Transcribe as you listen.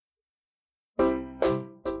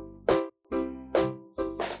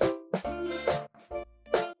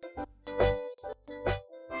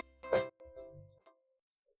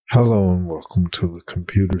Hello and welcome to the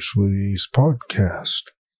Computers with Ease podcast.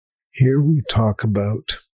 Here we talk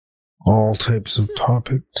about all types of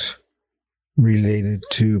topics related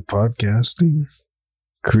to podcasting,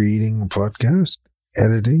 creating a podcast,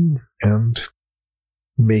 editing, and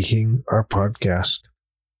making our podcast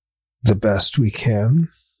the best we can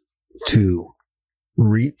to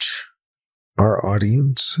reach our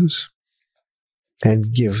audiences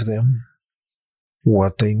and give them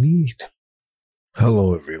what they need.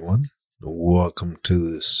 Hello, everyone. Welcome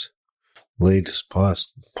to this latest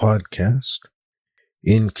podcast.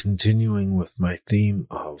 In continuing with my theme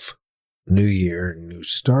of New Year, New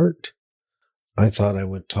Start, I thought I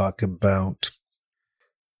would talk about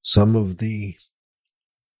some of the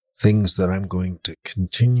things that I'm going to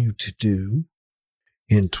continue to do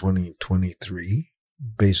in 2023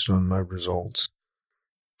 based on my results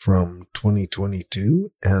from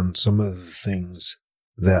 2022 and some of the things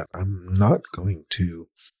that I'm not going to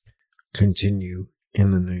continue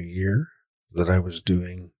in the new year that I was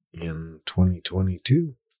doing in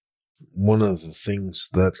 2022. One of the things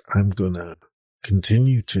that I'm going to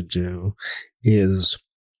continue to do is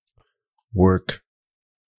work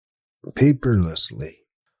paperlessly.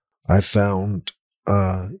 I found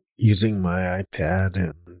using my iPad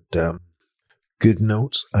and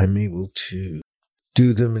GoodNotes, I'm able to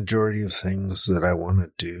do the majority of things that I want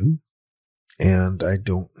to do. And I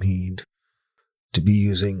don't need to be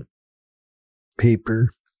using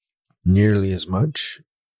paper nearly as much.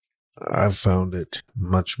 I've found it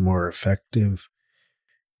much more effective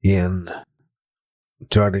in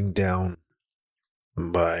jotting down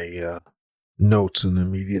my notes and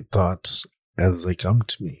immediate thoughts as they come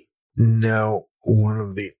to me. Now, one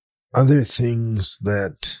of the other things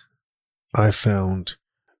that I found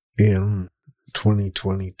in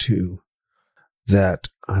 2022 that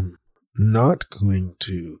I'm not going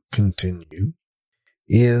to continue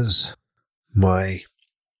is my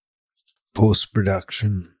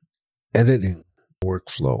post-production editing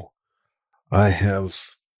workflow. I have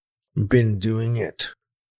been doing it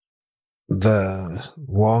the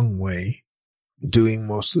long way, doing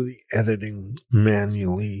most of the editing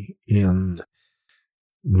manually in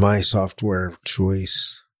my software of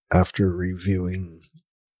choice after reviewing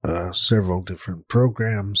several different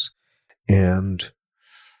programs, and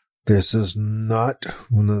this is not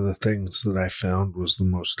one of the things that I found was the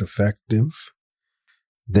most effective.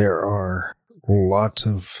 There are lots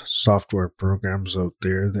of software programs out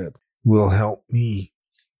there that will help me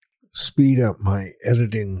speed up my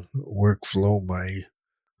editing workflow by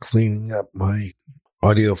cleaning up my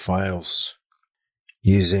audio files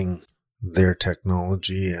using their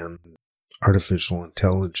technology and artificial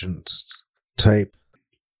intelligence type.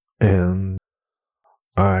 And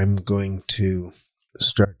I'm going to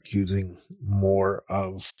start using more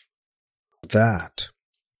of that.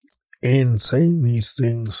 In saying these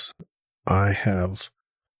things, I have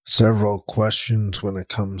several questions when it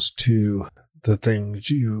comes to the things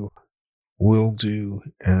you will do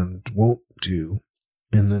and won't do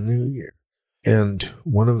in the new year. And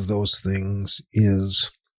one of those things is,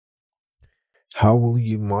 how will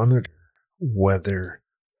you monitor whether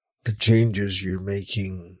the changes you're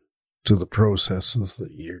making to the processes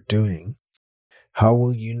that you're doing, how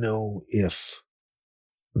will you know if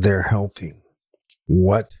they're helping?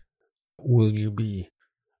 What will you be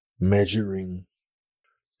measuring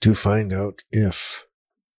to find out if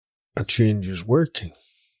a change is working?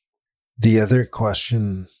 The other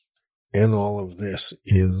question in all of this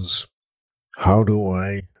is, how do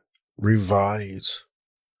I revise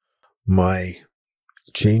my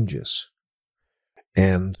changes?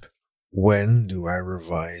 And when do I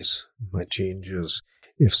revise my changes?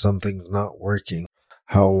 If something's not working,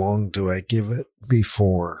 how long do I give it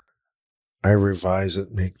before I revise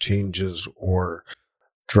it, make changes, or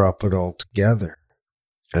drop it all together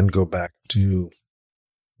and go back to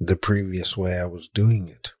the previous way I was doing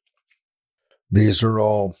it? These are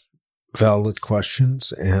all valid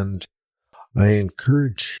questions, and I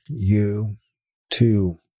encourage you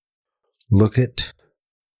to look at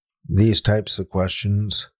these types of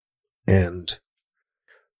questions and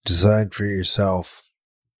decide for yourself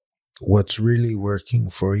what's really working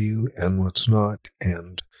for you and what's not,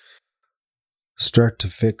 and start to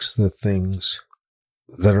fix the things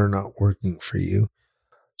that are not working for you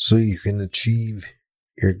so you can achieve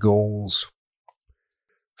your goals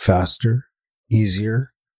faster,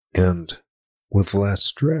 easier, and with less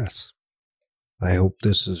stress. I hope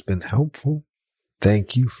this has been helpful.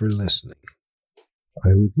 Thank you for listening.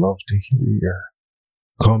 I would love to hear your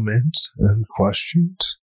comments and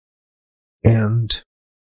questions. And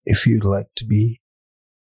if you'd like to be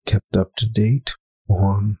kept up to date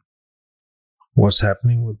on what's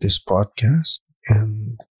happening with this podcast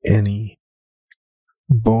and any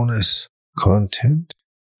bonus content,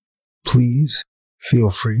 please feel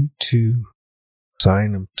free to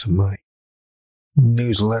sign up to my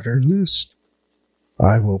newsletter list.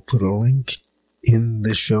 I will put a link in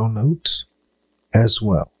the show notes as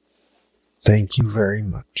well. Thank you very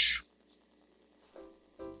much.